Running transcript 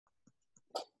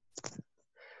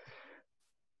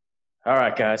All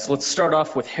right, guys, let's start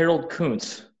off with Harold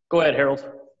Kuntz. Go ahead, Harold.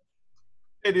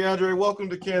 Hey, DeAndre, welcome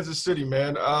to Kansas City,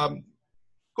 man.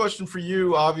 Question for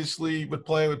you, obviously, with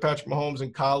playing with Patrick Mahomes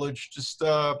in college. Just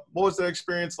what was that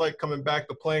experience like coming back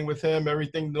to playing with him?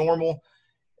 Everything normal?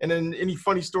 And then any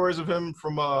funny stories of him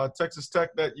from Texas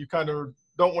Tech that you kind of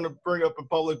don't want to bring up in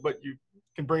public, but you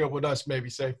can bring up with us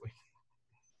maybe safely?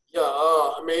 Yeah,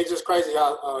 it's just crazy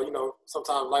how,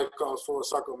 sometimes life comes full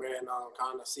circle, man.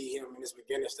 Kind of see him in his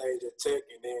beginning stage at Tech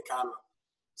and then kind of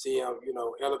see him,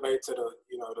 elevate to the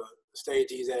stage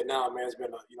he's at now, man. It's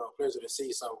been a pleasure to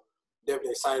see. So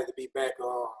definitely excited to be back,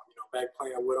 back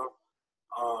playing with him.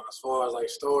 As far as like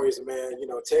stories, man,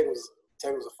 Tech was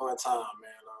a fun time,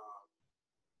 man.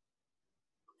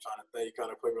 I'm trying to think, you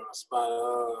kind of put me on the spot.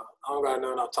 I don't got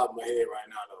nothing off the top of my head right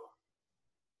now, though.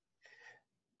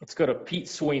 Let's go to Pete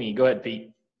Sweeney. Go ahead,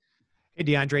 Pete. Hey,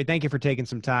 DeAndre, thank you for taking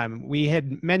some time. We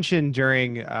had mentioned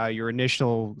during your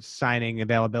initial signing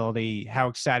availability how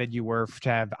excited you were to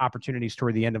have opportunities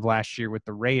toward the end of last year with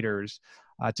the Raiders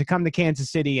to come to Kansas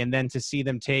City and then to see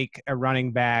them take a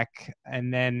running back.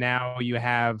 And then now you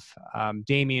have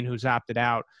Damian, who's opted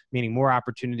out, meaning more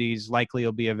opportunities likely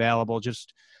will be available.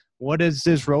 Just what has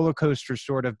this roller coaster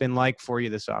sort of been like for you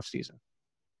this offseason?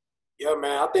 Yeah,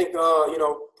 man. I think,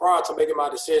 prior to making my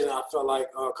decision, I felt like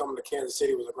coming to Kansas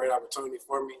City was a great opportunity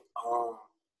for me.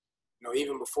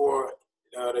 Even before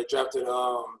they drafted,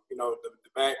 the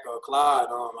back, Clyde,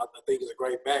 I think he's a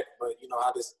great back. But,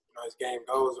 how this game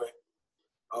goes,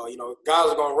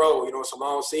 guys are going to roll. It's a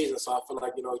long season. So I feel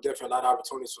like, definitely a lot of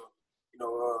opportunities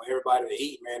for, everybody to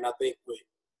eat, man. I think with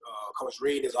Coach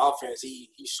Reed, his offense,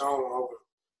 he's shown over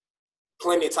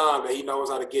plenty of time that he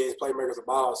knows how to get his playmakers the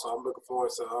ball. So I'm looking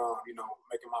forward to,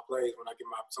 making my plays when I get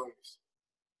my opportunities.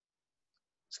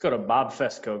 Let's go to Bob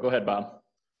Fesco. Go ahead, Bob.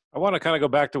 I want to kind of go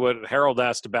back to what Harold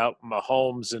asked about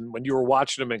Mahomes. And when you were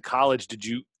watching him in college, did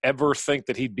you ever think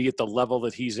that he'd be at the level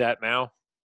that he's at now?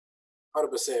 100%,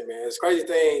 man. It's a crazy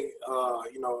thing,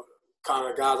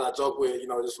 kind of guys I joke with,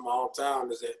 just from my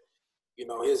hometown is that,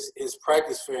 his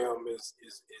practice film is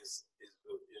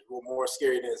more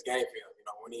scary than his game film.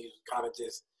 When he's kind of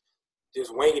just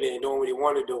winging it and doing what he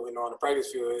wanted to do, on the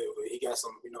practice field, he got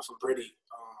some, some pretty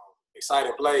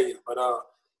exciting plays. But,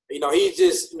 he's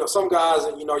just, some guys,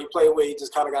 you play with, he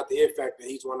just kind of got the it factor.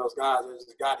 He's one of those guys, there's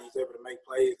a guy that he's able to make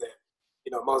plays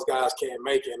that, most guys can't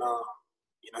make. And,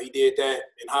 he did that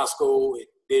in high school, he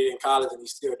did it in college, and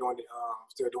he's still doing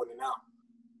it now.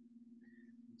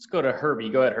 Let's go to Herbie.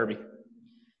 Go ahead, Herbie.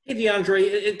 Hey, DeAndre,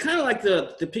 it kind of like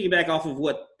to piggyback off of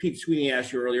what Pete Sweeney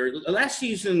asked you earlier. Last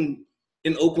season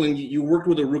in Oakland, you worked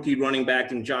with a rookie running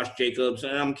back in Josh Jacobs,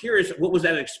 and I'm curious, what was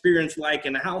that experience like,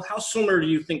 and how similar do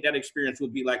you think that experience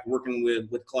would be like working with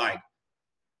Clyde?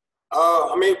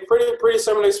 Pretty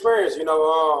similar experience.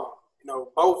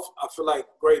 Both I feel like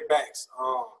great backs.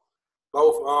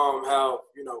 Both have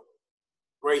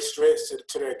great strengths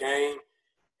to their game.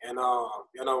 And,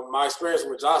 my experience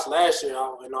with Josh last year,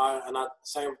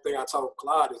 same thing I told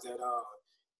Clyde is that,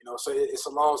 so it's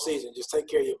a long season. Just take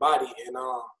care of your body. And,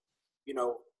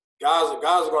 guys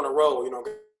are going to roll.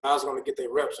 Guys are going to get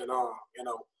their reps. And,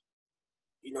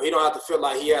 he don't have to feel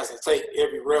like he has to take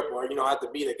every rep or, have to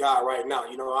be the guy right now.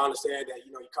 I understand that,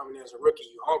 you're coming in as a rookie,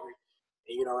 you're hungry.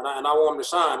 And I want him to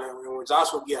shine. And when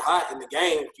Josh would get hot in the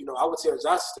game, I would tell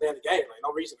Josh to stay in the game. Like,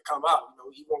 no reason to come out.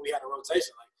 Even when we had a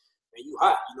rotation, like, and you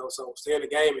hot, so stay in the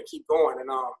game and keep going.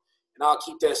 And I'll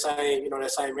keep that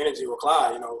same energy with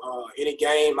Clyde. Any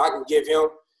game I can give him,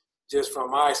 just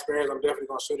from my experience, I'm definitely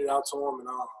going to shoot it out to him. And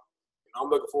I'm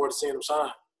looking forward to seeing him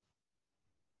shine.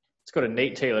 Let's go to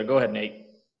Nate Taylor. Go ahead, Nate.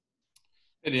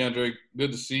 Hey, DeAndre,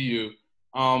 good to see you.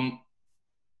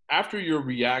 After your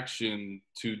reaction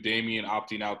to Damian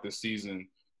opting out this season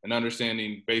and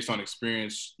understanding based on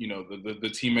experience,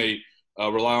 the team may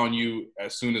rely on you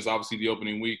as soon as obviously the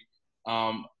opening week.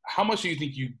 How much do you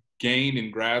think you gained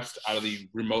and grasped out of the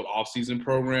remote offseason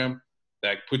program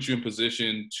that puts you in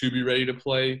position to be ready to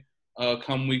play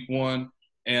come week one?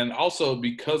 And also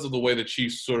because of the way the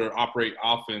Chiefs sort of operate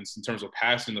offense in terms of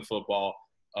passing the football,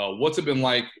 what's it been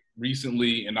like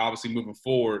recently and obviously moving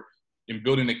forward in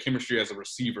building a chemistry as a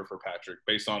receiver for Patrick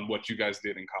based on what you guys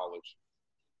did in college?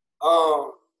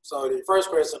 So the first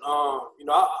question, I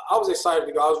was excited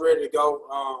to go. I was ready to go.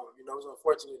 It was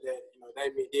unfortunate that,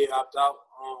 Damian did opt out.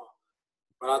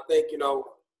 But I think,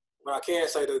 what I can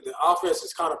say that the offense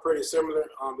is kind of pretty similar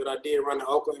that I did run in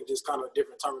Oakland, just kind of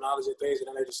different terminology and things of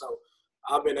that nature. So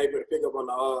I've been able to pick up on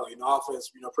the, offense,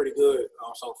 pretty good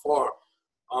so far.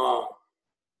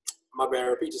 My bad.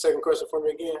 Repeat the second question for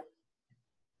me again.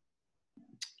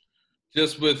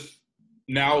 Just with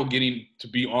now getting to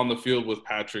be on the field with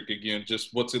Patrick again, just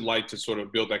what's it like to sort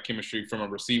of build that chemistry from a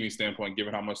receiving standpoint,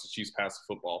 given how much the Chiefs pass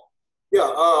the football? Yeah,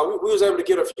 we was able to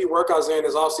get a few workouts in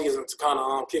this offseason to kind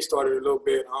of kickstart it a little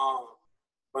bit.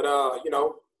 But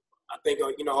I think,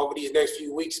 over these next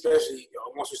few weeks, especially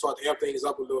once we start to amp things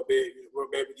up a little bit, we'll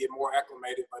be able to get more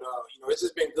acclimated. But, it's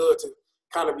just been good to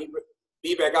kind of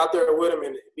be back out there with them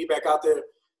and be back out there,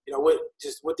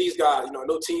 with these guys,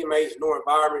 new teammates, new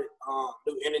environment,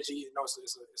 new energy.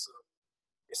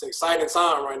 It's an exciting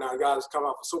time right now. Guys come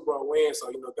out for Super Bowl win, so,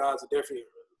 guys are definitely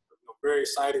very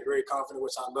excited, very confident,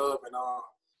 which I love. And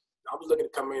I'm just looking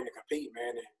to come in and compete,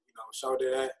 man, and, show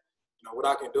that, what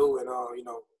I can do and,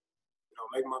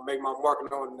 make my mark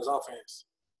known in this offense.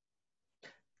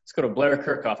 Let's go to Blair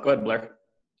Kirchhoff. Go ahead, Blair.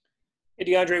 Hey,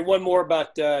 DeAndre, one more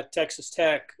about Texas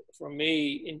Tech from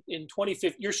me. In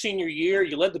 2015, your senior year,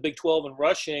 you led the Big 12 in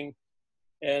rushing,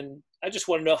 and I just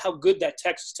want to know how good that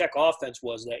Texas Tech offense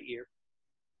was that year.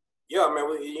 Yeah, man,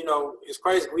 it's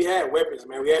crazy. We had weapons,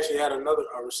 man. We actually had a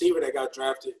receiver that got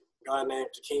drafted, a guy named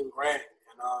Jakeem Grant.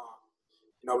 And,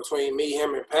 between me,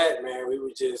 him, and Pat, man, we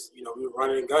were just, we were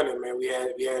running and gunning, man. We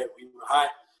were hot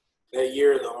that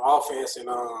year on offense, and,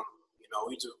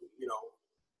 we just,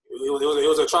 it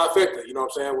was a trifecta, you know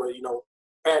what I'm saying, where,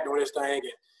 Pat doing his thing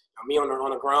and me on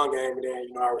the ground game, and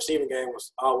then, our receiving game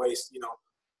was always,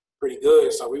 pretty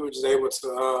good. So we were just able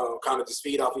to kind of just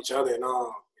feed off each other and,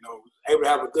 able to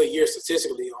have a good year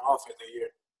statistically on offense that year.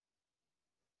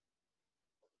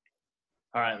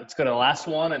 All right, let's go to the last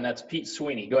one, and that's Pete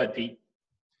Sweeney. Go ahead, Pete.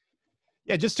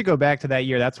 Yeah, just to go back to that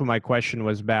year, that's what my question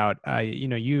was about.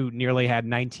 You nearly had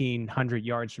 1,900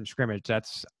 yards from scrimmage.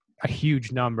 That's a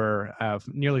huge number.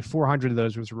 Nearly 400 of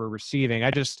those were receiving.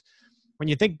 When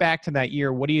you think back to that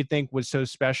year, what do you think was so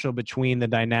special between the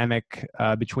dynamic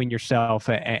between yourself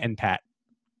and Pat?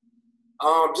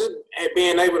 Just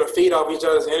being able to feed off each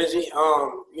other's energy.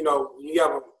 You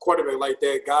have a quarterback like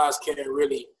that, guys can't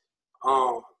really,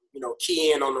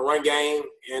 key in on the run game,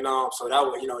 and so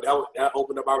that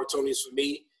opened up opportunities for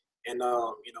me, and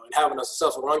and having a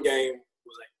successful run game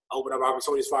was opened up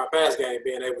opportunities for our pass game,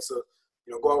 being able to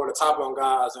go over the top on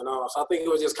guys, and so I think it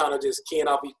was just kind of just keying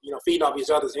off, feeding off each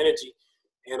other's energy,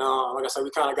 and like I said,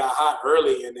 we kind of got hot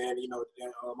early, and then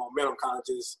momentum kind of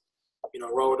just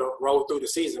rolled through the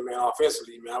season, man.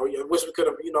 Offensively, man, I wish we could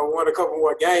have won a couple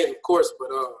more games, of course, but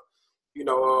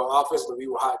offensively we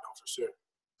were hot though for sure.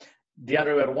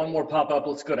 DeAndre, we had one more pop up.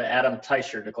 Let's go to Adam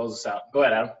Teicher to close us out. Go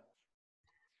ahead, Adam.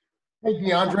 Hey,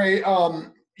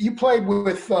 DeAndre. You played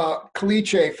with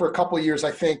Caliche for a couple of years, I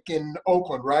think, in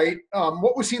Oakland, right?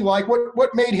 What was he like?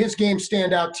 What made his game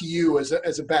stand out to you as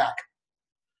a back?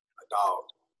 A dog.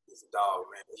 He's a dog,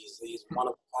 man. He's one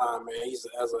of a kind, man. He's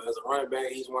as a running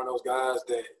back, he's one of those guys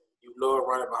that you love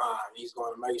running behind. He's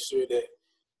going to make sure that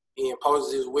he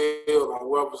imposes his will on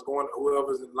whoever's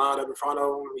lined up in front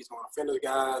of him. He's going to finish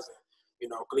guys.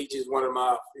 And, Caliche is one of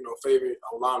my favorite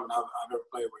linemen I've ever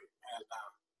played with, hands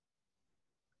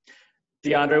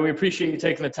down. DeAndre, we appreciate you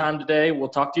taking the time today. We'll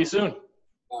talk to you soon.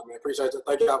 Man, appreciate it.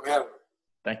 Thank you for having me.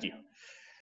 Thank you.